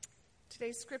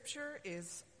Today's scripture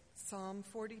is Psalm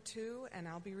 42, and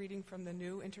I'll be reading from the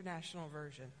New International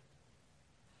Version.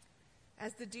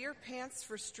 As the deer pants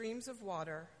for streams of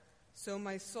water, so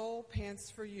my soul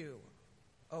pants for you,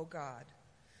 O God.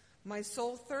 My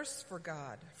soul thirsts for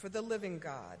God, for the living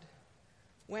God.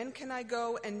 When can I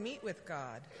go and meet with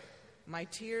God? My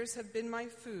tears have been my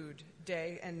food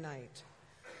day and night.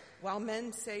 While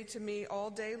men say to me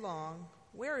all day long,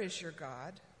 "Where is your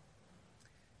God?"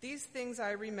 These things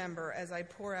I remember as I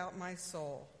pour out my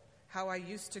soul, how I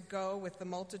used to go with the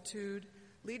multitude,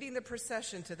 leading the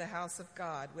procession to the house of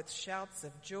God with shouts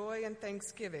of joy and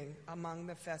thanksgiving among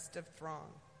the festive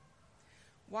throng.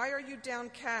 Why are you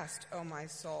downcast, O my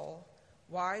soul?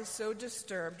 Why so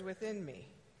disturbed within me?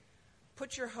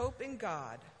 Put your hope in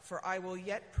God, for I will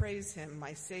yet praise him,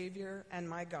 my Savior and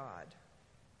my God.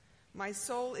 My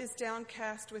soul is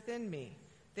downcast within me.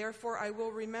 Therefore I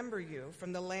will remember you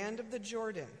from the land of the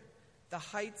Jordan, the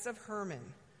heights of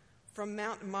Hermon, from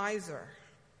Mount Mizar.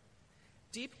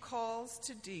 Deep calls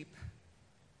to deep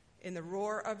in the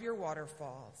roar of your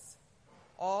waterfalls.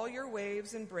 All your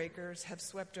waves and breakers have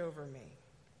swept over me.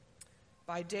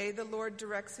 By day the Lord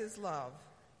directs his love.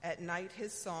 At night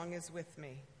his song is with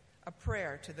me, a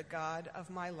prayer to the God of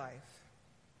my life.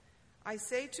 I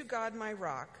say to God, my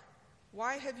rock,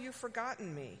 why have you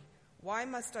forgotten me? Why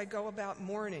must I go about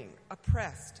mourning,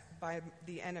 oppressed by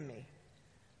the enemy?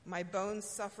 My bones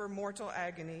suffer mortal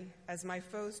agony as my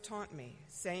foes taunt me,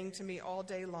 saying to me all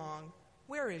day long,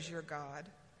 "Where is your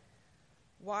God?"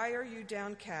 Why are you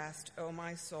downcast, O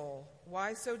my soul?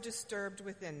 Why so disturbed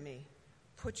within me?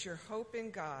 Put your hope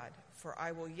in God, for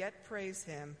I will yet praise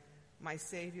him, my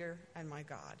Savior and my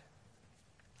God.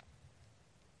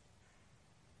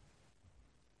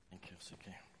 Thank you,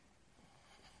 CK.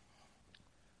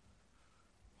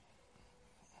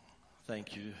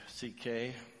 Thank you,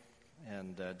 CK.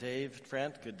 And Dave,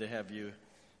 Trent, good to have you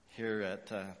here at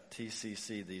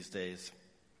TCC these days.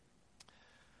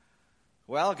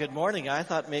 Well, good morning. I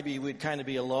thought maybe we'd kind of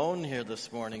be alone here this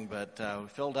morning, but we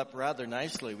filled up rather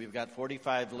nicely. We've got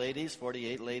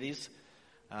 48 ladies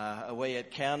away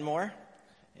at Canmore,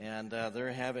 and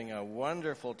they're having a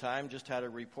wonderful time. Just had a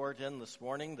report in this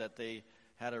morning that they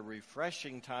had a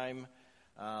refreshing time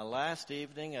last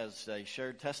evening as they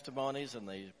shared testimonies and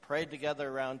they prayed together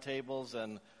around tables,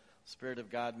 and the Spirit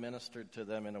of God ministered to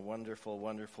them in a wonderful,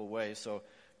 wonderful way. So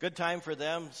good time for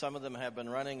them. Some of them have been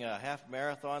running a half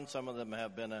marathon. Some of them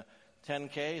have been a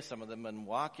 10K. Some of them have been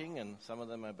walking, and some of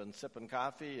them have been sipping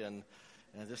coffee and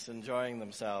just enjoying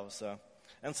themselves.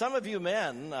 And some of you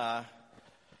men,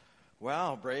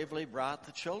 bravely brought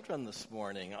the children this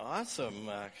morning. Awesome.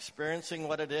 Experiencing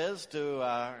what it is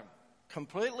to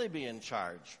completely be in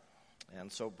charge. And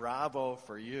so bravo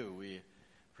for you. We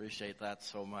appreciate that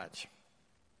so much.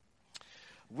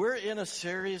 We're in a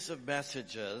series of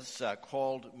messages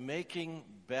called Making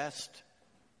Best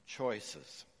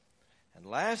Choices. And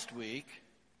last week,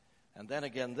 and then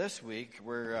again this week,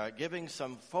 we're giving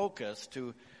some focus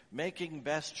to making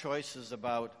best choices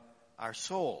about our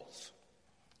souls.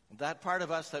 That part of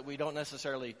us that we don't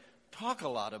necessarily talk a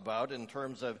lot about in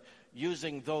terms of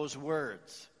using those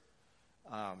words.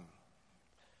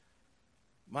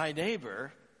 My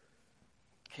neighbor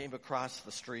came across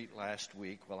the street last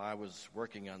week while I was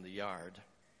working on the yard.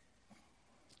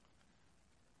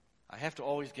 I have to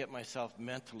always get myself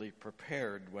mentally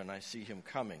prepared when I see him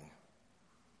coming.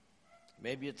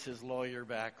 Maybe it's his lawyer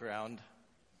background,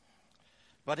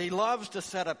 but he loves to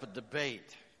set up a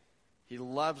debate. He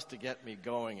loves to get me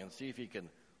going and see if he can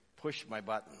push my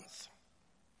buttons.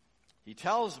 He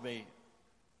tells me,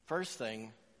 first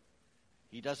thing,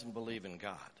 he doesn't believe in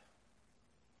God.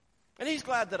 And he's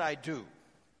glad that I do,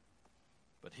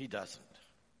 but he doesn't.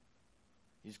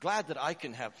 He's glad that I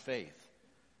can have faith,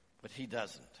 but he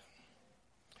doesn't.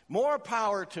 More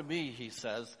power to me, he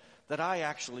says, that I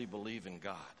actually believe in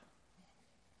God.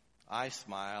 I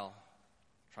smile,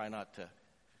 try not to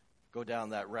go down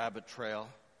that rabbit trail.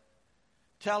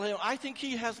 Tell him I think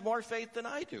he has more faith than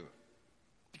I do,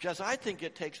 because I think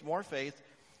it takes more faith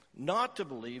not to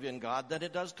believe in God than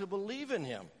it does to believe in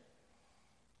him.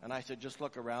 And I said, just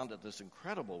look around at this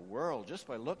incredible world. Just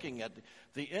by looking at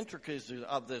the intricacies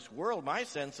of this world, my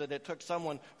sense that it took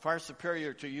someone far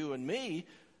superior to you and me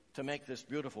to make this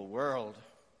beautiful world.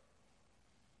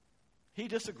 He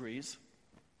disagrees.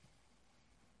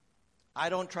 I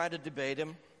don't try to debate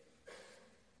him,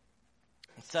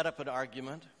 set up an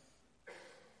argument.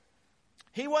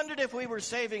 He wondered if we were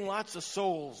saving lots of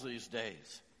souls these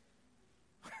days.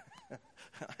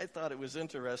 I thought it was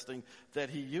interesting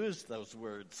that he used those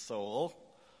words, soul.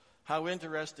 How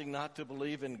interesting not to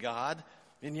believe in God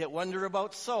and yet wonder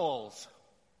about souls.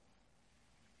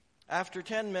 After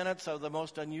 10 minutes of the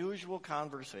most unusual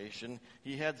conversation,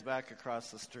 he heads back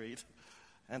across the street,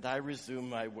 and I resume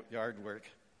my yard work.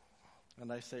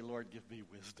 And I say, Lord, give me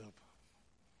wisdom.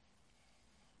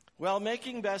 Well,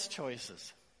 making best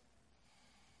choices.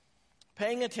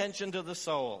 Paying attention to the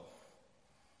soul.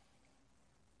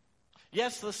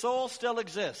 Yes, the soul still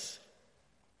exists.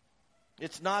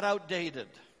 It's not outdated.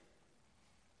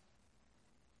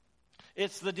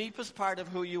 It's the deepest part of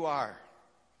who you are.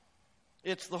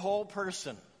 It's the whole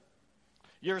person.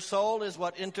 Your soul is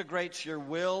what integrates your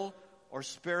will or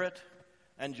spirit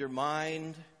and your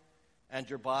mind and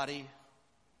your body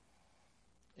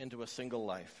into a single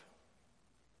life.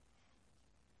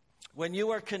 When you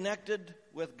are connected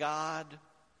with God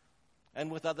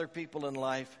and with other people in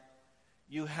life,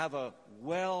 you have a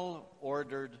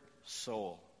well-ordered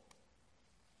soul.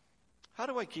 How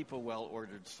do I keep a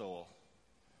well-ordered soul?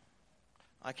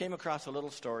 I came across a little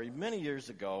story many years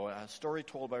ago, a story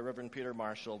told by Reverend Peter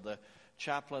Marshall, the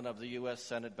chaplain of the U.S.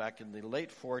 Senate back in the late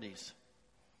 40s.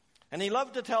 And he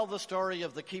loved to tell the story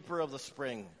of the keeper of the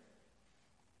spring.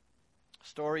 A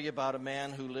story about a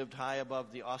man who lived high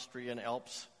above the Austrian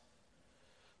Alps,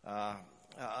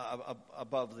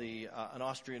 above an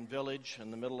Austrian village in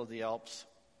the middle of the Alps.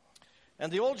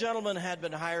 And the old gentleman had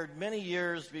been hired many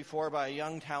years before by a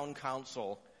young town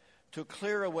council to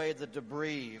clear away the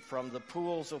debris from the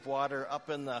pools of water up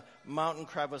in the mountain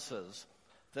crevices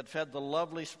that fed the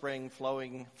lovely spring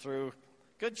flowing through.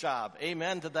 Good job.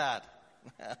 Amen to that.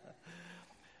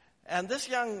 And this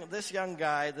young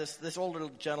guy, this older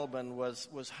gentleman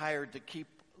was hired to keep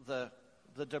the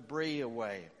debris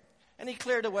away. And he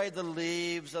cleared away the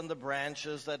leaves and the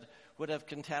branches that would have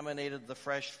contaminated the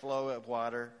fresh flow of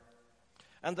water.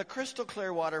 And the crystal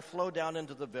clear water flowed down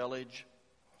into the village.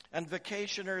 And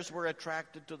vacationers were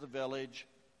attracted to the village.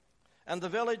 And the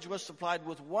village was supplied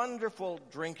with wonderful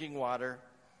drinking water.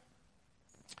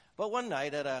 But one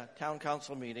night at a town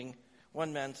council meeting,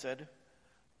 one man said,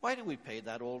 "Why do we pay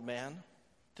that old man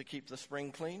to keep the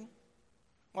spring clean?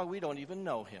 Well, we don't even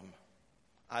know him.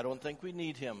 I don't think we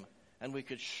need him, and we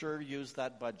could sure use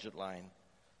that budget line."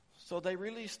 So they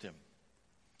released him.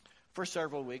 For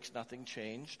several weeks, nothing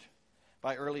changed.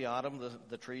 By early autumn,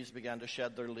 the trees began to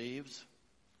shed their leaves.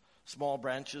 Small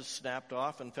branches snapped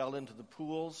off and fell into the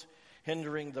pools,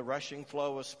 hindering the rushing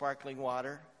flow of sparkling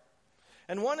water.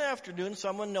 And one afternoon,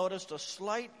 someone noticed a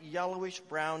slight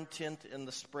yellowish-brown tint in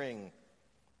the spring.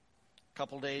 A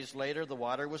couple days later, the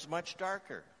water was much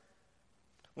darker.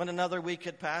 When another week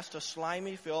had passed, a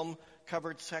slimy film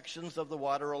covered sections of the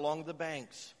water along the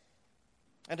banks.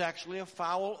 And actually, a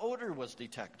foul odor was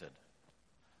detected.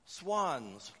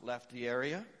 Swans left the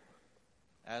area,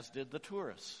 as did the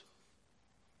tourists.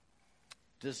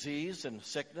 Disease and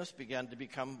sickness began to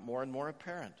become more and more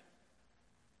apparent.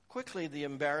 Quickly, the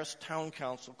embarrassed town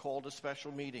council called a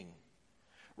special meeting.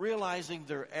 Realizing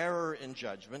their error in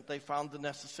judgment, they found the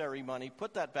necessary money,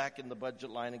 put that back in the budget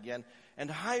line again,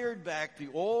 and hired back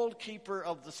the old keeper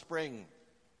of the spring.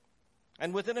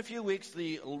 And within a few weeks,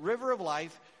 the river of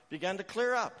life began to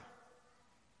clear up.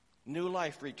 New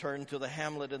life returned to the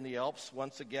hamlet in the Alps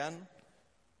once again.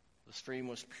 The stream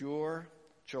was pure.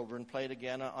 Children played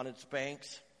again on its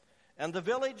banks. And the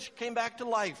village came back to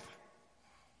life.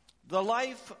 The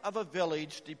life of a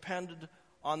village depended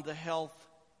on the health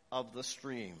of the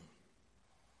stream.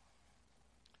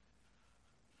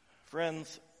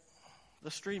 Friends,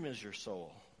 the stream is your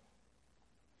soul.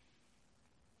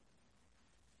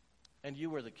 And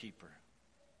you are the keeper.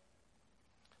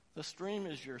 The stream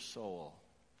is your soul.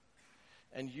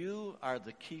 And you are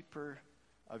the keeper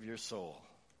of your soul.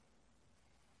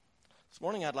 This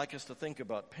morning I'd like us to think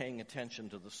about paying attention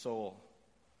to the soul,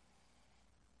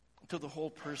 to the whole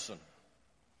person.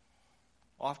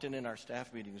 Often in our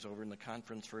staff meetings over in the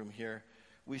conference room here,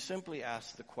 we simply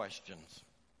ask the questions.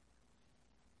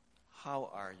 How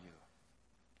are you?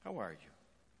 How are you?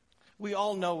 We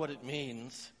all know what it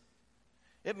means.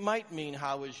 It might mean,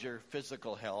 how is your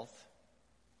physical health?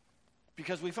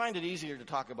 Because we find it easier to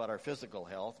talk about our physical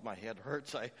health. My head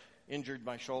hurts, I injured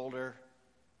my shoulder,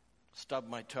 stubbed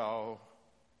my toe.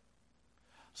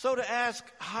 So to ask,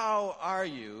 how are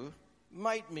you,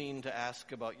 might mean to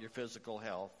ask about your physical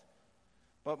health.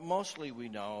 But mostly we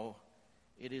know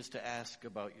it is to ask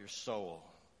about your soul.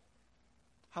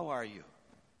 How are you?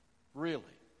 Really,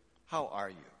 how are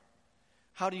you?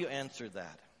 How do you answer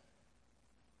that?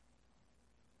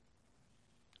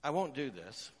 I won't do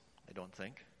this, I don't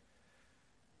think.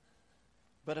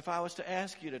 But if I was to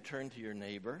ask you to turn to your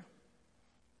neighbor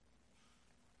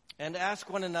and ask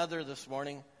one another this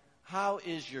morning, how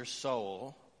is your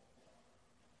soul?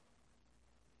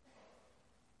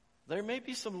 There may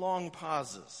be some long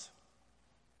pauses.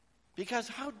 Because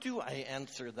how do I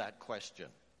answer that question?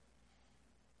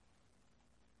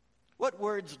 What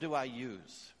words do I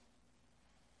use?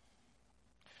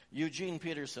 Eugene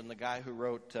Peterson, the guy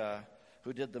who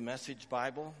did the Message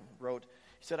Bible, wrote,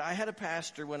 he said, I had a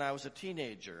pastor when I was a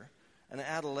teenager, an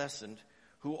adolescent,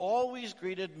 who always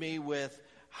greeted me with,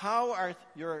 how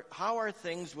are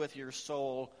things with your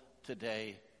soul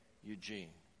today, Eugene?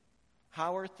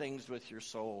 How are things with your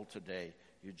soul today,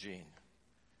 Eugene?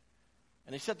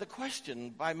 And he said the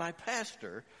question by my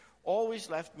pastor always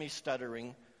left me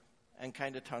stuttering and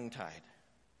kind of tongue-tied.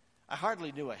 I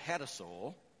hardly knew I had a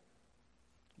soul.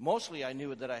 Mostly I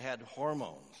knew that I had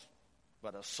hormones,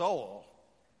 but a soul.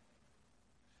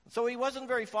 So he wasn't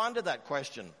very fond of that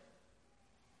question.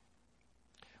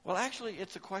 Well, actually,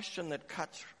 it's a question that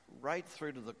cuts right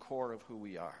through to the core of who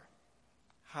we are.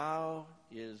 How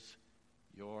is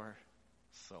your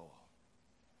soul?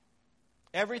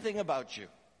 Everything about you.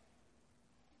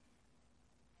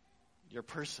 Your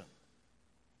person.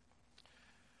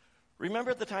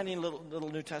 Remember the tiny little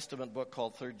New Testament book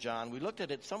called 3 John? We looked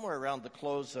at it somewhere around the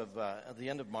close of at the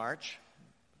end of March,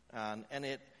 and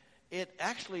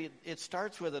it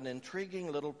starts with an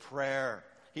intriguing little prayer.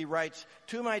 He writes,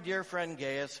 to my dear friend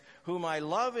Gaius, whom I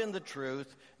love in the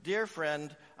truth, dear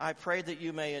friend, I pray that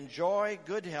you may enjoy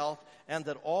good health and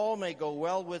that all may go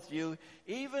well with you,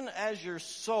 even as your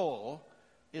soul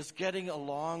is getting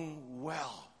along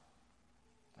well.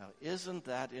 Now, isn't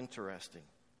that interesting?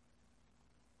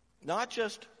 Not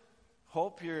just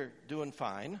hope you're doing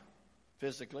fine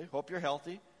physically, hope you're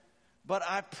healthy, but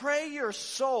I pray your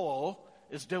soul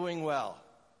is doing well.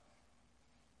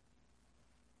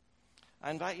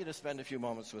 I invite you to spend a few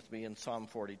moments with me in Psalm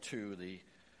 42, the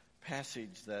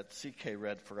passage that CK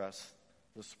read for us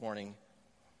this morning,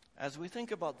 as we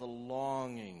think about the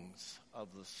longings of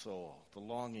the soul, the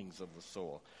longings of the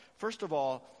soul. First of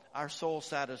all, our soul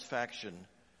satisfaction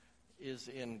is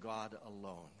in God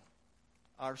alone.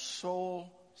 Our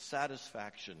soul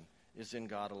satisfaction is in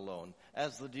God alone.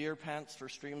 As the deer pants for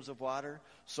streams of water,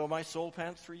 so my soul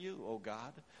pants for you, O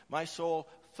God. My soul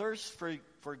thirsts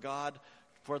for God,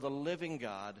 for the living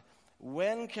God.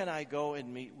 When can I go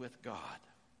and meet with God?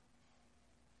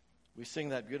 We sing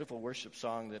that beautiful worship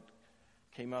song that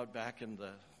came out back in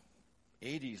the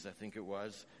 80s, I think it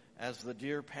was. As the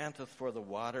deer panteth for the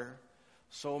water,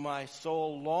 so my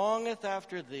soul longeth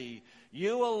after thee.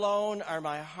 You alone are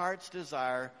my heart's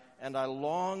desire, and I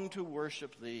long to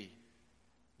worship thee.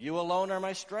 You alone are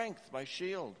my strength, my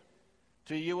shield.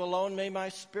 To you alone may my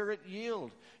spirit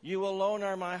yield. You alone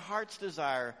are my heart's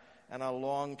desire, and I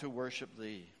long to worship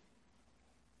thee.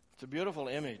 It's a beautiful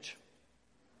image.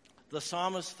 The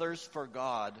psalmist thirsts for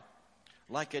God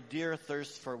like a deer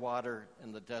thirsts for water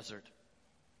in the desert.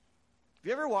 Have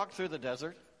you ever walked through the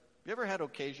desert? Have you ever had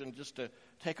occasion just to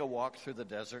take a walk through the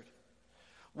desert?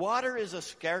 Water is a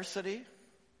scarcity.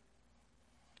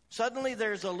 Suddenly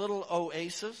there's a little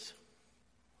oasis.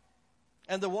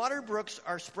 And the water brooks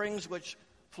are springs which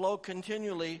flow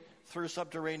continually through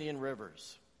subterranean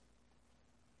rivers.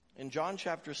 In John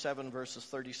chapter 7, verses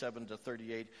 37 to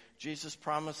 38, Jesus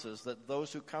promises that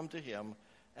those who come to him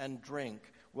and drink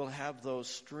will have those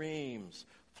streams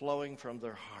flowing from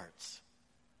their hearts.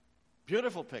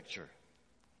 Beautiful picture.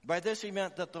 By this he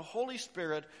meant that the Holy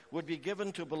Spirit would be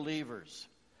given to believers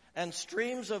and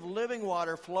streams of living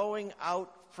water flowing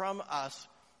out from us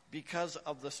because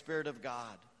of the Spirit of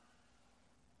God.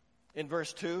 In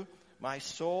verse 2, my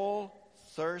soul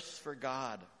thirsts for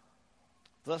God.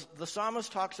 The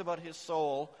psalmist talks about his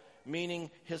soul,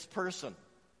 meaning his person.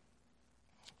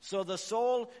 So the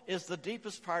soul is the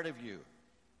deepest part of you.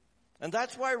 And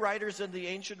that's why writers in the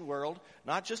ancient world,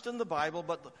 not just in the Bible,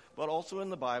 but also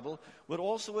in the Bible, would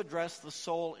also address the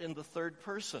soul in the third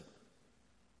person.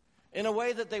 In a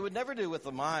way that they would never do with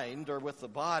the mind or with the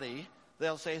body.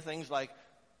 They'll say things like,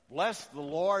 bless the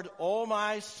Lord, O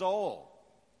my soul.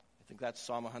 I think that's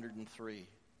Psalm 103.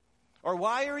 Or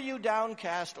why are you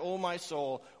downcast, O my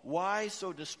soul? Why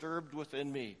so disturbed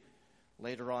within me?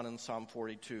 Later on in Psalm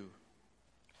 42.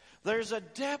 There's a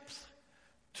depth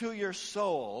to your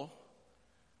soul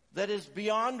that is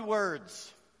beyond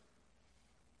words.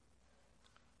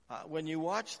 When you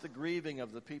watch the grieving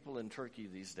of the people in Turkey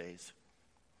these days,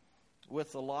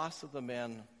 with the loss of the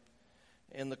men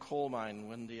in the coal mine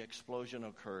when the explosion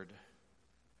occurred,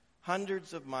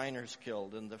 hundreds of miners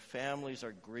killed, and the families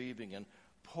are grieving and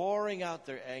pouring out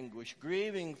their anguish,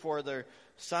 grieving for their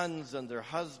sons and their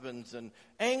husbands, and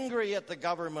angry at the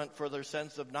government for their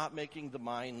sense of not making the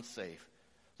mine safe.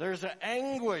 There's an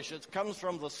anguish that comes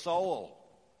from the soul.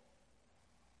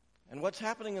 And what's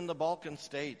happening in the Balkan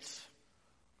states,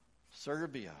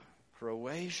 Serbia,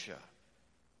 Croatia,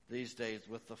 these days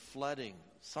with the flooding,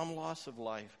 some loss of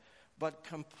life, but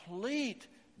complete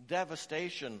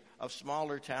devastation of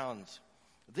smaller towns.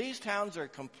 These towns are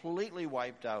completely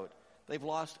wiped out. They've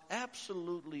lost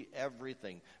absolutely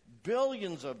everything.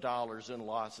 Billions of dollars in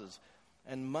losses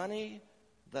and money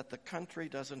that the country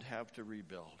doesn't have to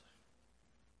rebuild.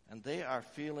 And they are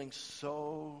feeling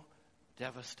so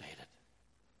devastated.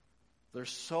 Their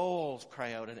souls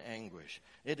cry out in anguish.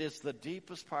 It is the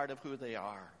deepest part of who they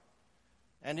are.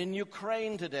 And in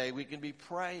Ukraine today, we can be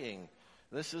praying.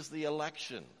 This is the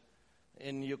election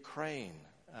in Ukraine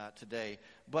today.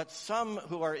 But some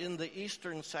who are in the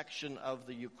eastern section of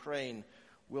the Ukraine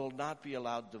will not be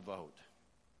allowed to vote.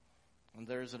 And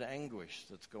there's an anguish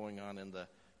that's going on in the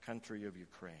country of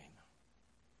Ukraine.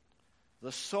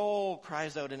 The soul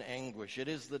cries out in anguish. It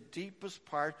is the deepest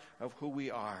part of who we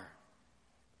are.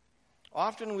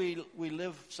 Often we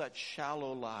live such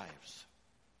shallow lives.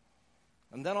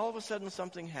 And then all of a sudden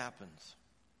something happens.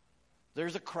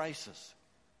 There's a crisis,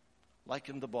 like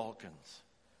in the Balkans.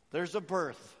 There's a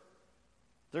birth.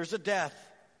 There's a death.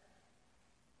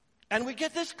 And we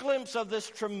get this glimpse of this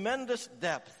tremendous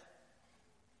depth.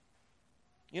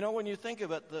 You know, when you think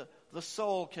of it, the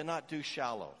soul cannot do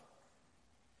shallow.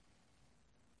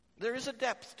 There is a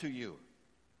depth to you.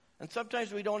 And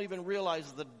sometimes we don't even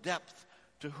realize the depth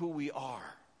to who we are.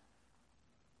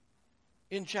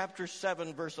 In chapter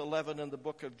 7, verse 11 in the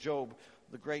book of Job,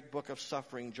 the great book of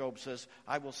suffering, Job says,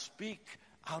 I will speak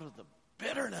out of the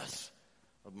bitterness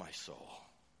of my soul.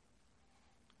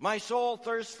 My soul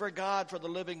thirsts for God, for the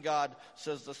living God,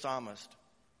 says the psalmist.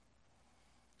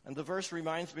 And the verse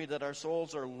reminds me that our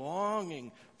souls are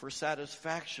longing for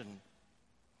satisfaction.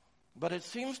 But it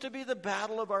seems to be the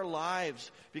battle of our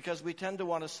lives because we tend to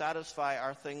want to satisfy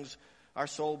our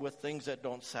soul with things that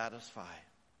don't satisfy.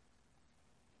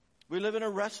 We live in a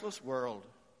restless world.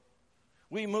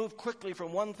 We move quickly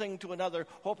from one thing to another,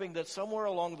 hoping that somewhere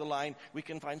along the line we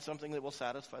can find something that will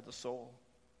satisfy the soul.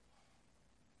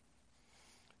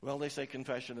 Well, they say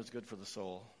confession is good for the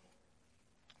soul.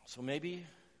 So maybe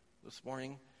this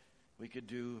morning we could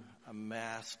do a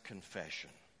mass confession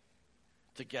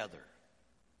together.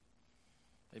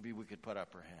 Maybe we could put up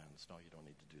our hands. No, you don't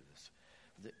need to do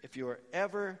this. If you are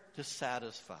ever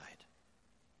dissatisfied,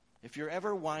 if you're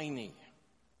ever whiny,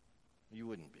 you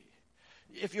wouldn't be.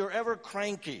 If you're ever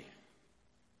cranky,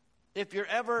 if you're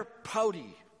ever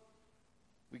pouty,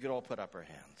 we could all put up our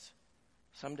hands.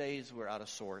 Some days we're out of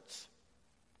sorts.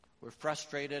 We're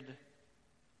frustrated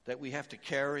that we have to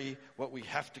carry what we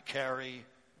have to carry.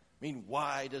 I mean,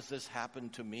 why does this happen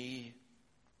to me?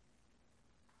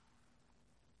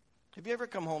 Have you ever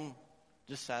come home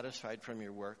dissatisfied from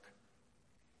your work?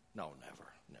 No,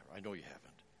 never. I know you haven't.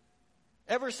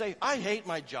 Ever say, I hate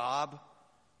my job?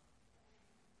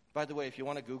 By the way, if you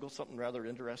want to Google something rather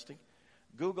interesting,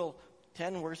 Google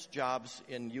 10 worst jobs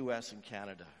in U.S. and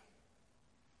Canada.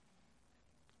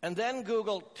 And then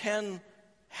Google 10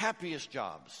 happiest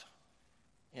jobs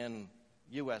in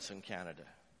U.S. and Canada.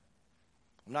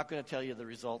 I'm not going to tell you the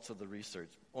results of the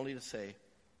research, only to say,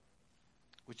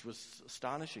 which was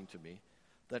astonishing to me,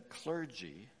 that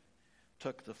clergy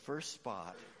took the first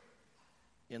spot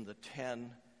in the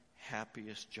 10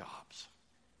 happiest jobs.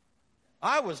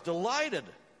 I was delighted.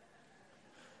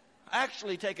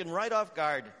 Actually taken right off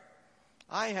guard.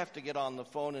 I have to get on the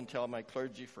phone and tell my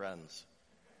clergy friends,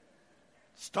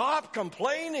 stop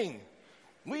complaining.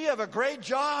 We have a great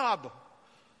job.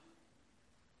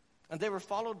 And they were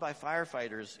followed by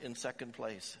firefighters in second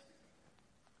place.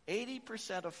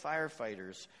 80% of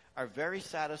firefighters are very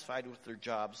satisfied with their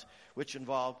jobs,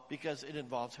 because it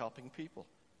involves helping people.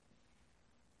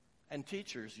 And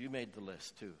teachers, you made the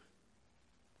list too.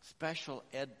 Special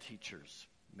ed teachers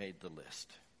made the list.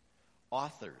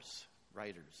 Authors,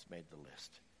 writers made the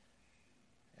list.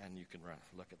 And you can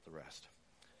look at the rest.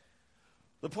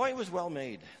 The point was well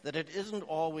made that it isn't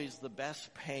always the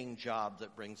best paying job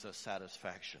that brings us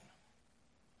satisfaction.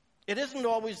 It isn't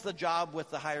always the job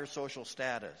with the higher social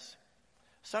status.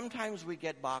 Sometimes we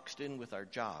get boxed in with our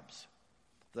jobs,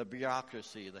 the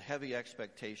bureaucracy, the heavy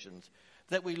expectations,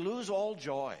 that we lose all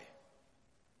joy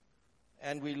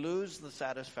and we lose the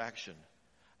satisfaction.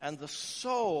 And the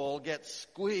soul gets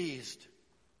squeezed.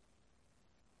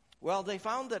 Well, they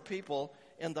found that people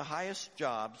in the highest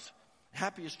jobs,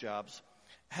 happiest jobs,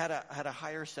 had a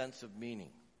higher sense of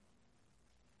meaning.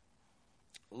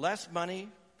 Less money,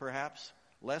 perhaps,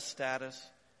 less status,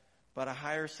 but a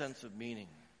higher sense of meaning.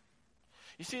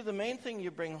 You see, the main thing you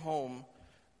bring home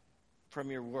from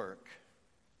your work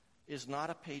is not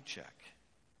a paycheck.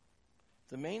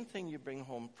 The main thing you bring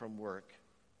home from work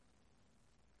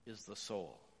is the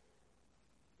soul.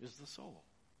 Is the soul.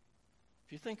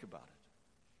 If you think about it.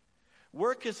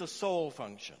 Work is a soul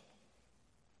function.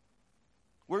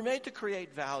 We're made to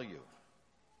create value.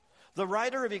 The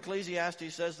writer of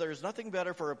Ecclesiastes says there is nothing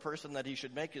better for a person that he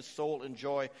should make his soul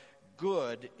enjoy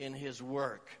good in his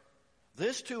work.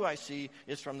 This, too, I see,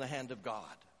 is from the hand of God.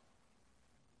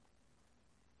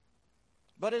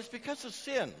 But it's because of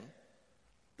sin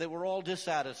that we're all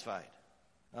dissatisfied.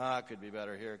 It could be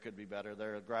better here, it could be better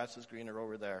there, the grass is greener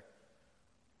over there.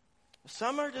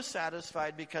 Some are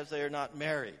dissatisfied because they are not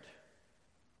married.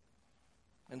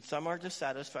 And some are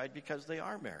dissatisfied because they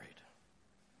are married.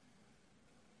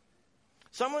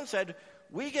 Someone said,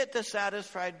 we get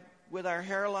dissatisfied with our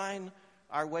hairline,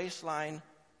 our waistline,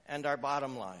 and our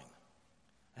bottom line.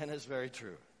 And it's very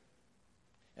true.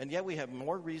 And yet we have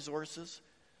more resources,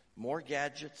 more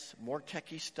gadgets, more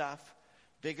techie stuff,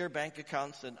 bigger bank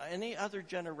accounts than any other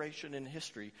generation in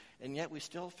history, and yet we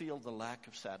still feel the lack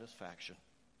of satisfaction.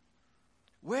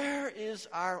 Where is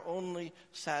our only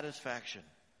satisfaction?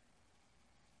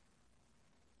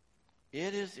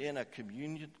 It is in a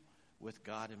communion with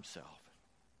God himself.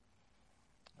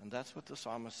 And that's what the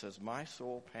psalmist says, my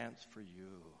soul pants for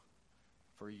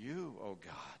you, O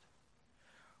God.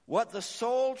 What the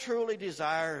soul truly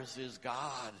desires is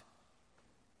God.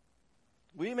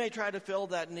 We may try to fill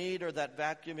that need or that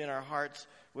vacuum in our hearts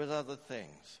with other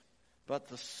things, but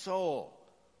the soul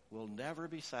will never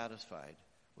be satisfied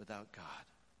without God.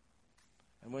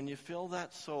 And when you fill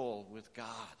that soul with God,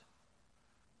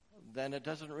 then it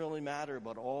doesn't really matter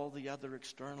about all the other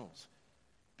externals,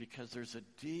 because there's a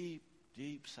deep,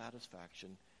 deep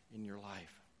satisfaction in your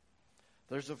life.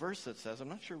 There's a verse that says, I'm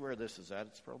not sure where this is at,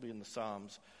 it's probably in the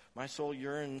Psalms, my soul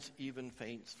yearns, even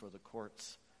faints for the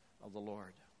courts of the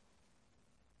Lord.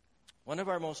 One of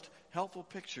our most helpful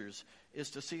pictures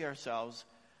is to see ourselves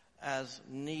as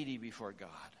needy before God.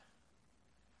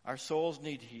 Our souls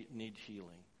need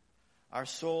healing. Our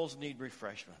souls need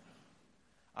refreshment.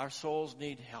 Our souls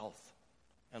need health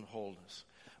and wholeness.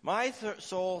 My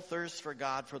soul thirsts for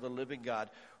God, for the living God.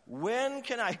 When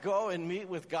can I go and meet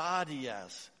with God, he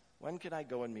asks. When can I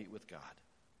go and meet with God?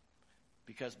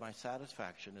 Because my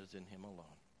satisfaction is in him alone.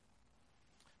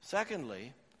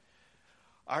 Secondly,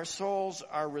 our souls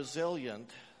are resilient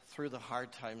through the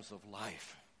hard times of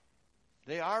life.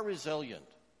 They are resilient.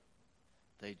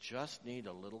 They just need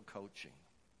a little coaching.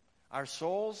 Our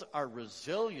souls are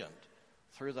resilient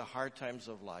through the hard times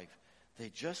of life. They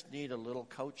just need a little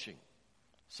coaching.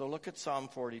 So look at Psalm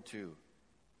 42,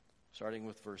 starting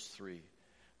with verse 3.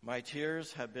 My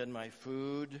tears have been my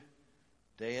food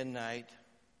day and night,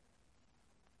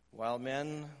 while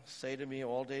men say to me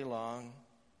all day long,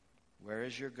 where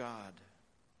is your God?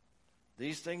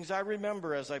 These things I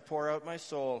remember as I pour out my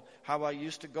soul, how I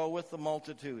used to go with the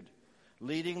multitude,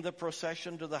 leading the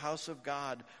procession to the house of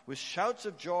God, with shouts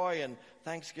of joy and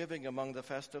thanksgiving among the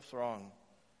festive throng.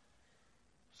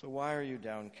 So why are you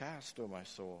downcast, O my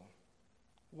soul?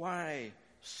 Why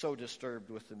so disturbed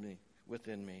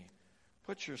within me?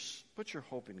 Put your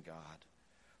hope in God.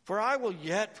 For I will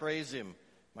yet praise him,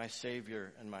 my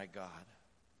Savior and my God.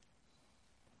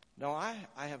 Now,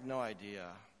 I have no idea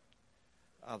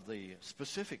of the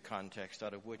specific context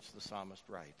out of which the psalmist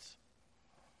writes.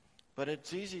 But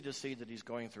it's easy to see that he's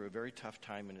going through a very tough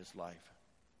time in his life.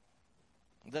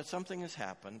 That something has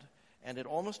happened, and it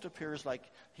almost appears like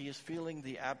he is feeling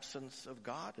the absence of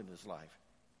God in his life.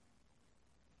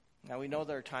 Now, we know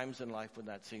there are times in life when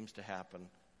that seems to happen.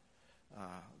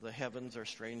 The heavens are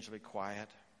strangely quiet.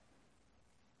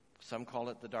 Some call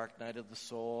it the dark night of the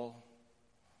soul.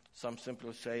 Some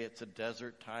simply say it's a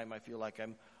desert time. I feel like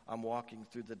I'm walking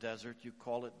through the desert. You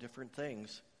call it different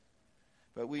things.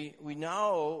 But we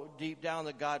know deep down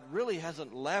that God really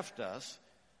hasn't left us,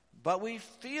 but we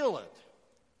feel it.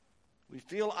 We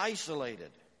feel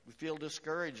isolated. We feel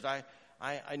discouraged.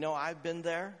 I know I've been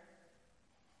there.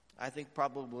 I think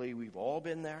probably we've all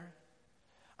been there.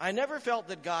 I never felt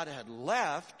that God had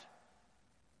left.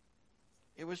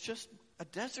 It was just a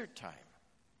desert time.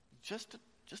 Just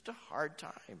a hard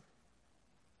time.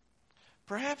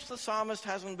 Perhaps the psalmist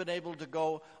hasn't been able to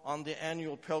go on the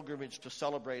annual pilgrimage to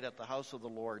celebrate at the house of the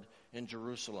Lord in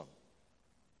Jerusalem.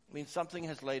 I mean, something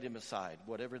has laid him aside,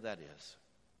 whatever that is.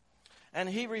 And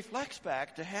he reflects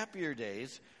back to happier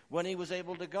days when he was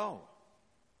able to go.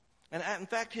 And in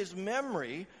fact, his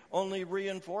memory only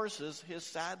reinforces his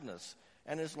sadness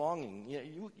and his longing.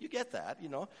 You get that, you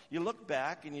know. You look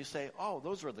back and you say, oh,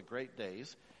 those were the great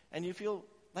days. And you feel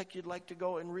like you'd like to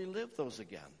go and relive those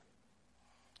again.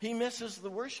 He misses the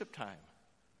worship time.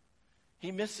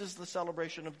 He misses the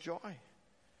celebration of joy.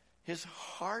 His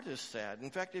heart is sad.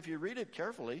 In fact, if you read it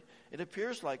carefully, it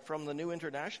appears like from the New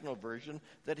International Version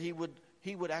that he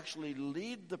would actually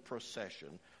lead the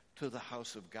procession to the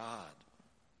house of God.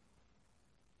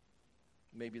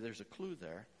 Maybe there's a clue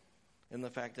there in the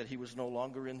fact that he was no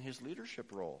longer in his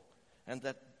leadership role and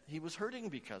that he was hurting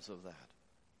because of that.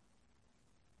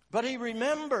 But he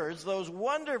remembers those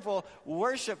wonderful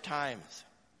worship times.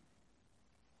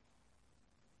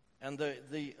 And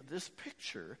this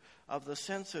picture of the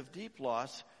sense of deep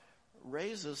loss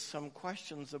raises some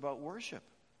questions about worship.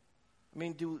 I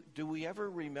mean, do we ever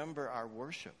remember our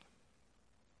worship?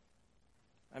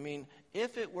 I mean,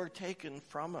 if it were taken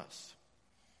from us,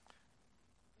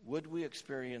 would we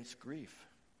experience grief?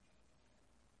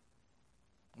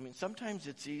 I mean, sometimes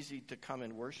it's easy to come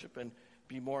and worship and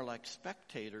be more like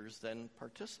spectators than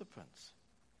participants.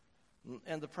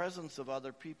 And the presence of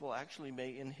other people actually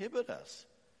may inhibit us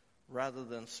rather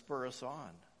than spur us on.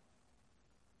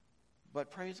 But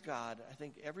praise God, I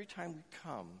think every time we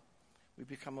come, we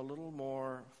become a little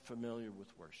more familiar with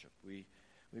worship. We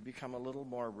become a little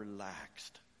more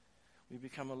relaxed. We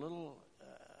become a little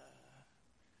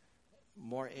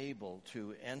more able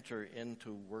to enter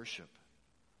into worship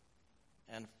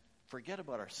and forget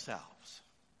about ourselves,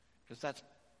 because that's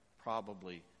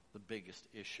probably the biggest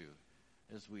issue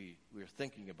as we're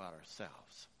thinking about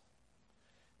ourselves.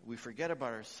 We forget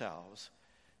about ourselves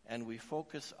and we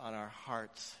focus on our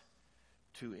hearts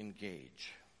to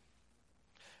engage.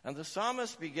 And the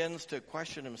psalmist begins to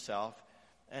question himself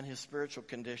and his spiritual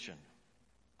condition.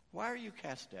 Why are you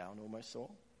cast down, O my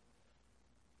soul?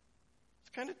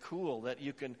 It's kind of cool that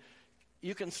you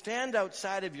can stand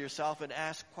outside of yourself and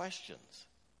ask questions.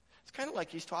 It's kind of like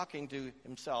he's talking to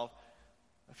himself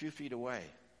a few feet away.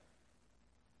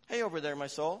 Hey, over there, my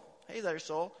soul. Hey there,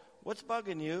 soul. What's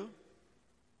bugging you?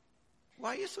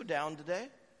 Why are you so down today?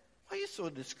 Why are you so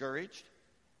discouraged?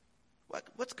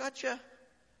 What's got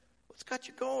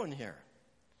you going here?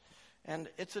 And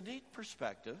it's a neat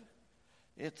perspective.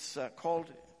 It's called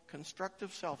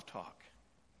constructive self-talk.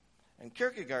 And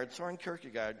Soren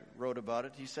Kierkegaard wrote about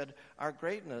it. He said, our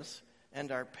greatness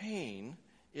and our pain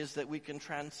is that we can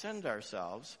transcend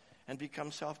ourselves and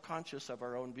become self-conscious of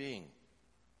our own being.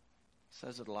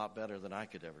 Says it a lot better than I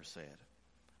could ever say it.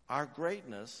 Our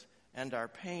greatness and our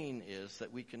pain is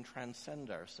that we can transcend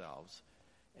ourselves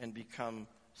and become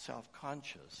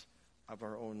self-conscious of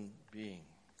our own being.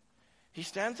 He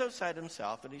stands outside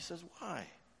himself and he says, why?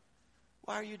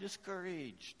 Why are you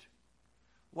discouraged?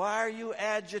 Why are you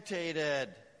agitated?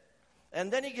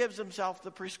 And then he gives himself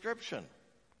the prescription.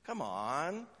 Come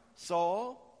on,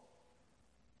 soul.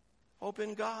 Hope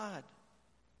in God.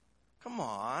 Come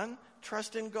on,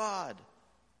 trust in God.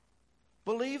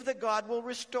 Believe that God will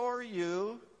restore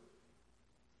you.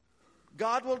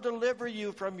 God will deliver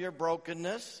you from your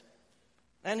brokenness,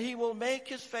 and he will make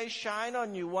his face shine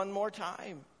on you one more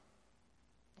time.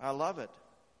 I love it.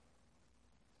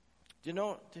 Do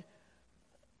you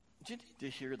need to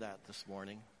hear that this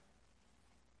morning?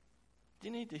 Do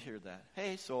you need to hear that?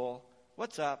 Hey, soul,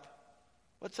 what's up?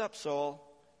 What's up, soul?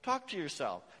 Talk to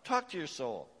yourself. Talk to your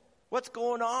soul. What's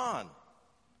going on?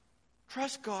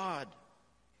 Trust God.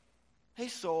 Hey,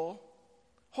 soul,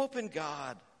 hope in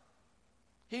God.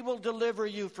 He will deliver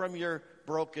you from your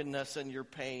brokenness and your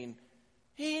pain.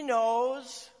 He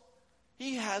knows.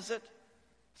 He has it.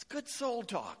 It's good soul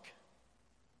talk.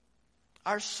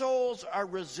 Our souls are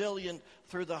resilient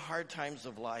through the hard times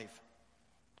of life.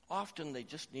 Often they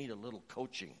just need a little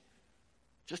coaching,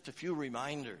 just a few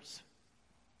reminders.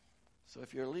 So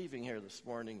if you're leaving here this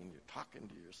morning and you're talking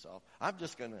to yourself, I'm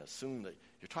just going to assume that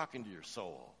you're talking to your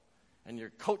soul and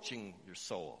you're coaching your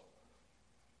soul.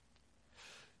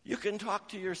 You can talk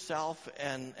to yourself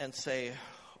and say,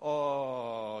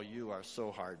 oh, you are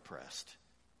so hard-pressed.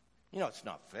 You know, it's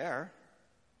not fair.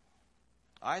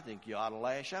 I think you ought to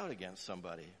lash out against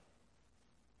somebody.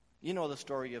 You know the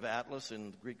story of Atlas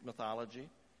in Greek mythology?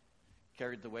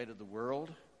 Carried the weight of the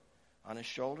world on his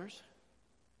shoulders.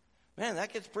 Man,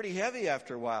 that gets pretty heavy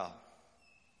after a while.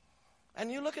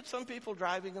 And you look at some people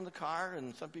driving in the car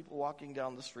and some people walking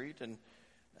down the street, and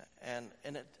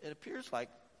it appears like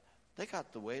they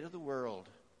got the weight of the world.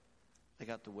 They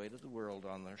got the weight of the world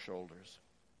on their shoulders.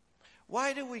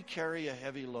 Why do we carry a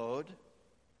heavy load?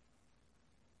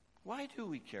 Why do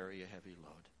we carry a heavy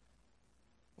load?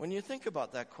 When you think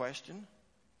about that question,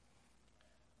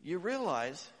 you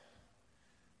realize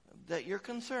that you're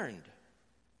concerned.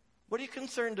 What are you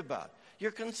concerned about?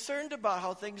 You're concerned about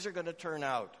how things are going to turn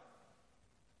out.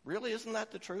 Really, isn't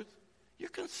that the truth? You're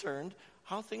concerned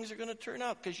how things are going to turn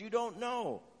out because you don't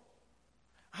know.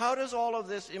 How does all of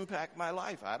this impact my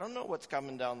life? I don't know what's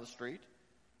coming down the street.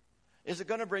 Is it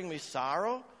going to bring me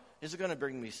sorrow? Is it going to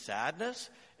bring me sadness?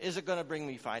 Is it going to bring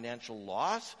me financial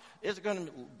loss? Is it going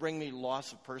to bring me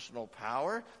loss of personal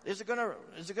power? Is it going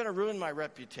to ruin my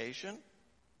reputation?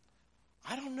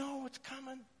 I don't know what's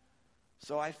coming.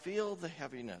 So I feel the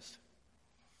heaviness.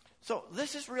 So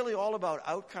this is really all about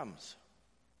outcomes.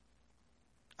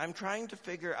 I'm trying to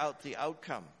figure out the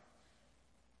outcome.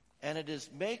 And it is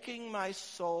making my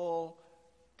soul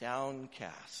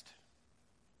downcast.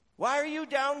 Why are you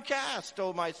downcast,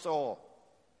 O my soul?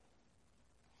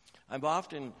 I'm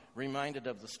often reminded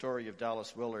of the story of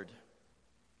Dallas Willard.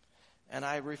 And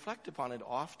I reflect upon it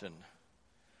often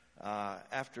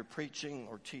after preaching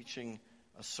or teaching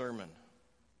a sermon.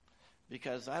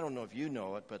 Because I don't know if you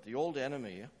know it, but the old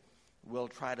enemy will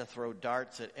try to throw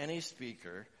darts at any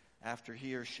speaker after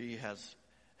he or she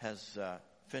has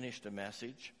finished a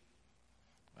message.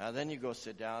 Then you go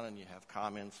sit down and you have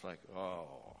comments like, oh,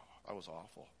 that was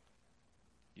awful.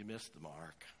 You missed the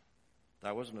mark.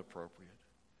 That wasn't appropriate.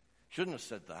 Shouldn't have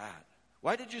said that.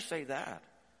 Why did you say that?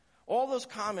 All those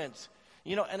comments,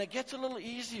 and it gets a little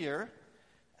easier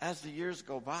as the years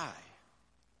go by.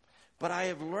 But I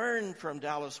have learned from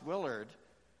Dallas Willard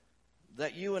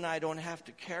that you and I don't have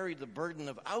to carry the burden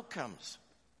of outcomes.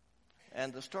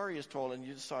 And the story is told, and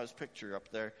you just saw his picture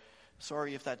up there.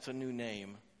 Sorry if that's a new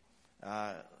name.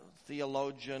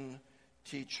 Theologian,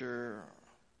 teacher,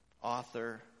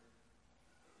 author,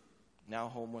 now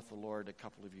home with the Lord a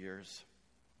couple of years,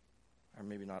 or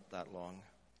maybe not that long.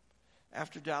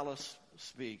 After Dallas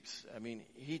speaks,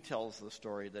 he tells the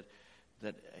story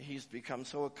that he's become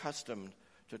so accustomed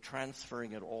to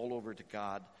transferring it all over to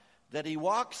God that he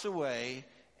walks away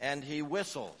and he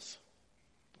whistles,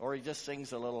 or he just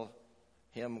sings a little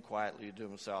hymn quietly to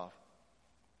himself.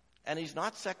 And he's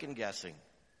not second guessing.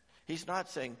 He's not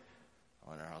saying,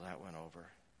 oh no, that went over.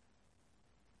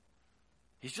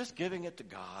 He's just giving it to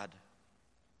God.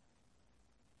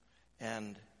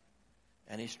 And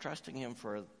he's trusting him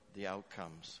for the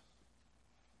outcomes.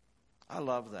 I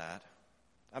love that.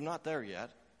 I'm not there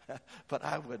yet, but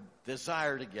I would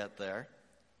desire to get there.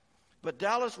 But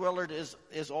Dallas Willard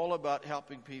is all about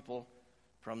helping people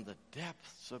from the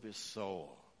depths of his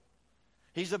soul.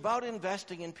 He's about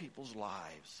investing in people's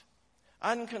lives,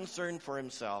 unconcerned for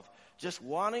himself, just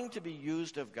wanting to be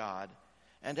used of God.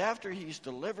 And after he's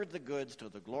delivered the goods to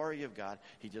the glory of God,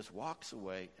 he just walks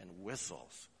away and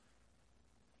whistles,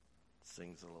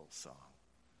 sings a little song.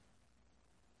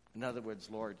 In other words,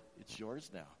 Lord, it's yours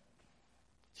now.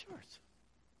 It's yours.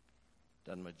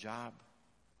 Done my job.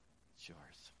 It's yours.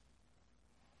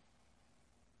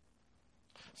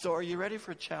 So are you ready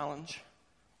for a challenge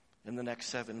in the next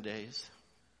 7 days?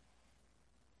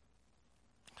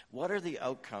 What are the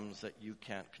outcomes that you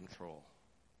can't control?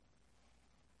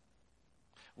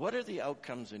 What are the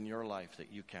outcomes in your life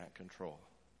that you can't control?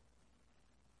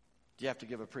 Do you have to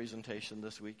give a presentation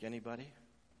this week, anybody?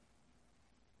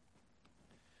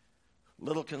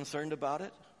 Little concerned about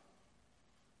it?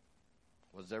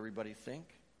 What does everybody think?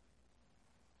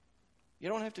 You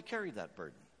don't have to carry that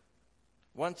burden.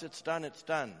 Once it's done, it's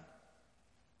done.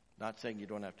 Not saying you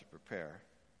don't have to prepare.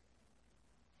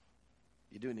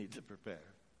 You do need to prepare.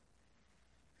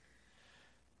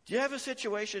 Do you have a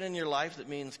situation in your life that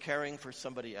means caring for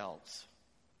somebody else?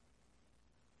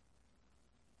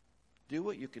 Do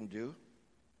what you can do.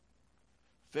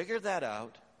 Figure that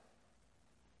out.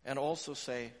 And also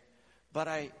say, but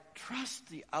I trust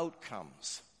the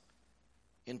outcomes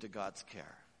into God's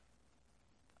care.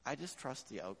 I just trust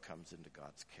the outcomes into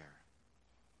God's care.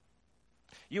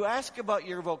 You ask about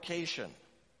your vocation,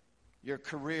 your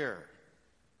career,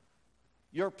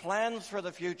 your plans for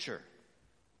the future.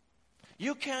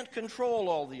 You can't control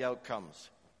all the outcomes,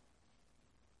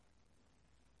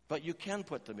 but you can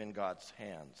put them in God's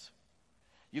hands.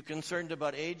 You concerned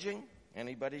about aging?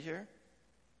 Anybody here?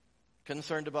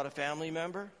 Concerned about a family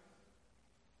member?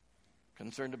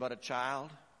 Concerned about a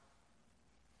child?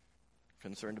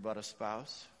 Concerned about a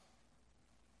spouse?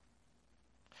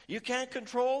 You can't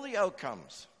control the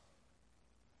outcomes,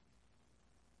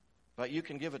 but you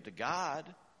can give it to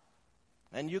God,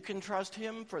 and you can trust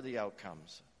Him for the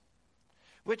outcomes.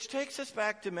 Which takes us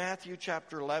back to Matthew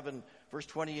chapter 11, verse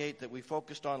 28 that we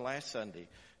focused on last Sunday.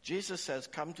 Jesus says,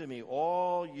 "Come to me,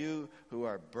 all you who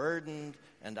are burdened,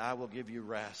 and I will give you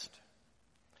rest.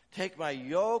 Take my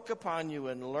yoke upon you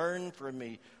and learn from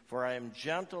me, for I am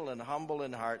gentle and humble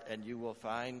in heart, and you will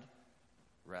find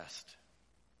rest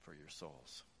for your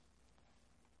souls."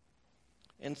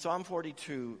 In Psalm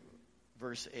 42,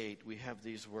 verse 8, we have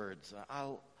these words.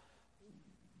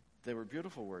 They were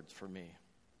beautiful words for me.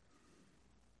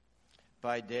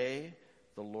 By day,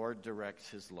 the Lord directs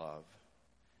His love.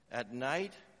 At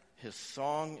night, His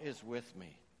song is with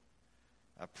me,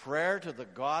 a prayer to the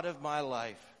God of my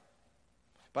life.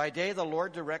 By day the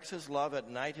Lord directs his love. At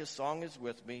night his song is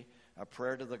with me, a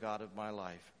prayer to the God of my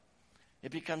life.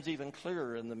 It becomes even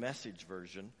clearer in the Message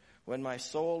version. When my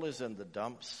soul is in the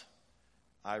dumps,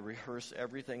 I rehearse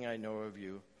everything I know of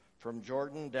you, from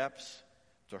Jordan depths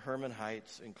to Hermon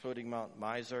heights, including Mount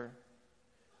Miser.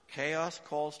 Chaos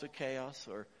calls to chaos,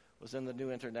 or was in the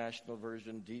New International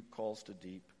Version, deep calls to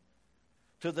deep.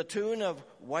 To the tune of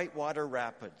whitewater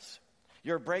rapids,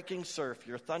 your breaking surf,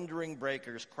 your thundering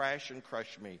breakers crash and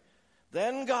crush me.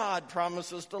 Then God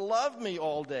promises to love me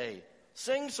all day,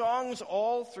 sing songs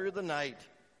all through the night.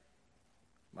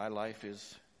 My life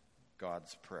is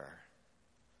God's prayer.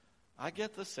 I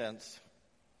get the sense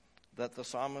that the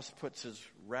psalmist puts his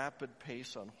rapid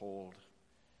pace on hold,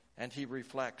 and he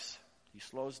reflects, he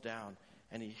slows down,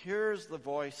 and he hears the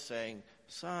voice saying,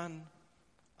 "Son,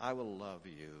 I will love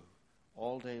you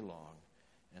all day long,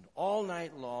 and all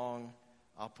night long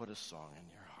I'll put a song in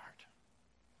your heart.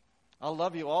 I'll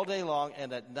love you all day long,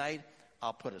 and at night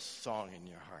I'll put a song in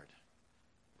your heart."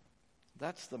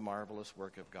 That's the marvelous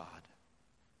work of God,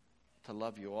 to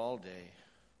love you all day,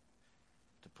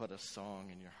 to put a song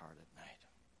in your heart at night.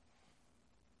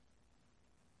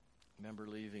 I remember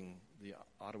leaving the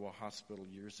Ottawa hospital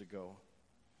years ago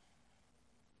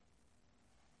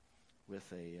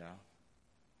with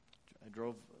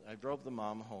I drove the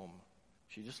mom home.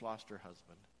 She just lost her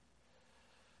husband.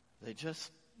 They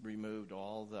just removed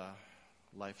all the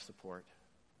life support,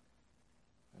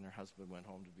 and her husband went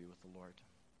home to be with the Lord.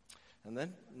 And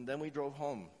then we drove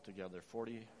home together,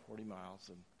 40 miles,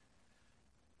 and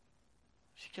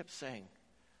she kept saying,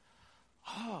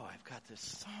 "Oh, I've got this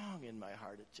song in my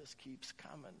heart. It just keeps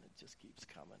coming. It just keeps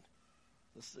coming.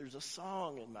 There's a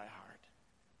song in my heart."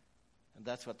 And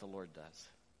that's what the Lord does.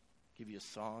 Give you a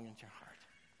song in your heart.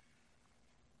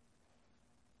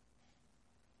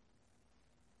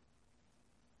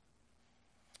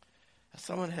 As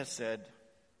someone has said,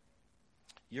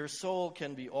 your soul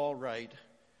can be all right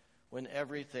when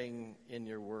everything in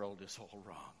your world is all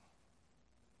wrong.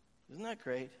 Isn't that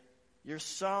great? Your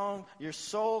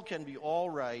soul can be all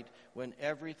right when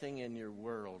everything in your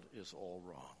world is all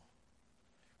wrong.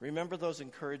 Remember those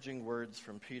encouraging words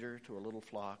from Peter to a little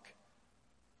flock?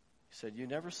 He said, "You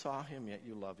never saw him, yet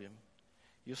you love him.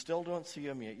 You still don't see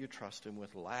him, yet you trust him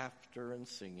with laughter and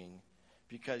singing,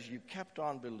 because you kept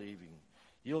on believing.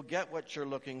 You'll get what you're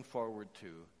looking forward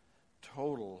to,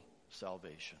 total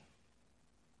salvation."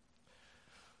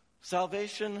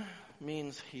 Salvation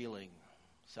means healing.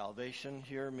 Salvation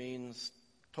here means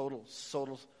total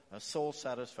soul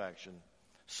satisfaction,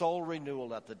 soul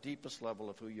renewal at the deepest level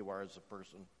of who you are as a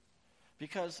person.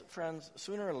 Because, friends,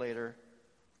 sooner or later,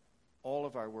 all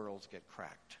of our worlds get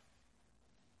cracked.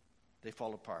 They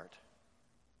fall apart.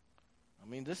 I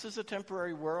mean, this is a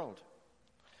temporary world.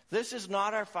 This is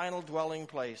not our final dwelling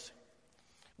place.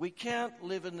 We can't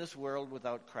live in this world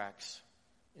without cracks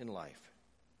in life.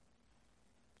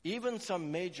 Even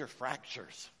some major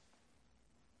fractures.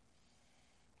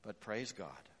 But praise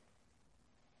God,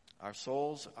 our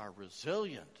souls are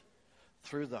resilient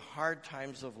through the hard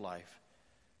times of life.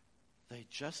 They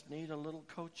just need a little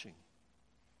coaching.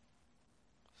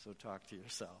 So talk to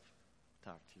yourself.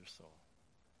 Talk to your soul.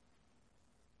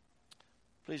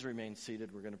 Please remain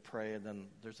seated. We're going to pray, and then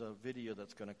there's a video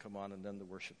that's going to come on, and then the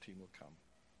worship team will come.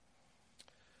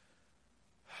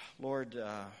 Lord,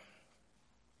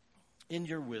 in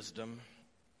your wisdom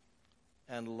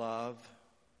and love,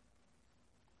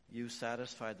 you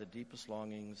satisfy the deepest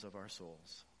longings of our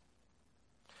souls.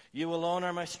 You alone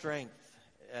are my strength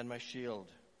and my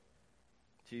shield.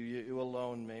 To you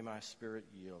alone may my spirit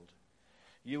yield.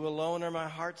 You alone are my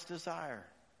heart's desire.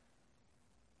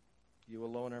 You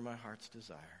alone are my heart's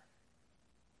desire.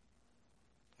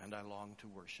 And I long to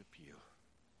worship you.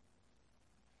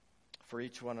 For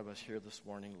each one of us here this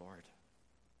morning, Lord,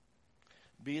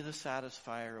 be the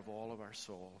satisfier of all of our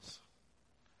souls.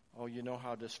 Oh, you know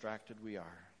how distracted we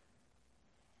are.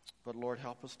 But Lord,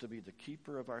 help us to be the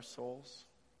keeper of our souls.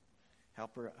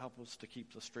 Help us to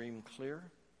keep the stream clear.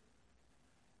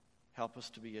 Help us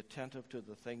to be attentive to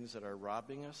the things that are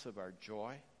robbing us of our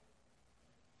joy.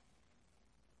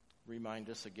 Remind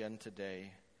us again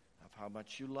today of how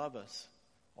much you love us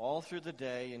all through the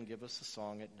day, and give us a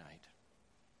song at night.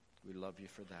 We love you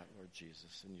for that, Lord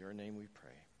Jesus. In your name we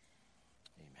pray.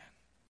 Amen.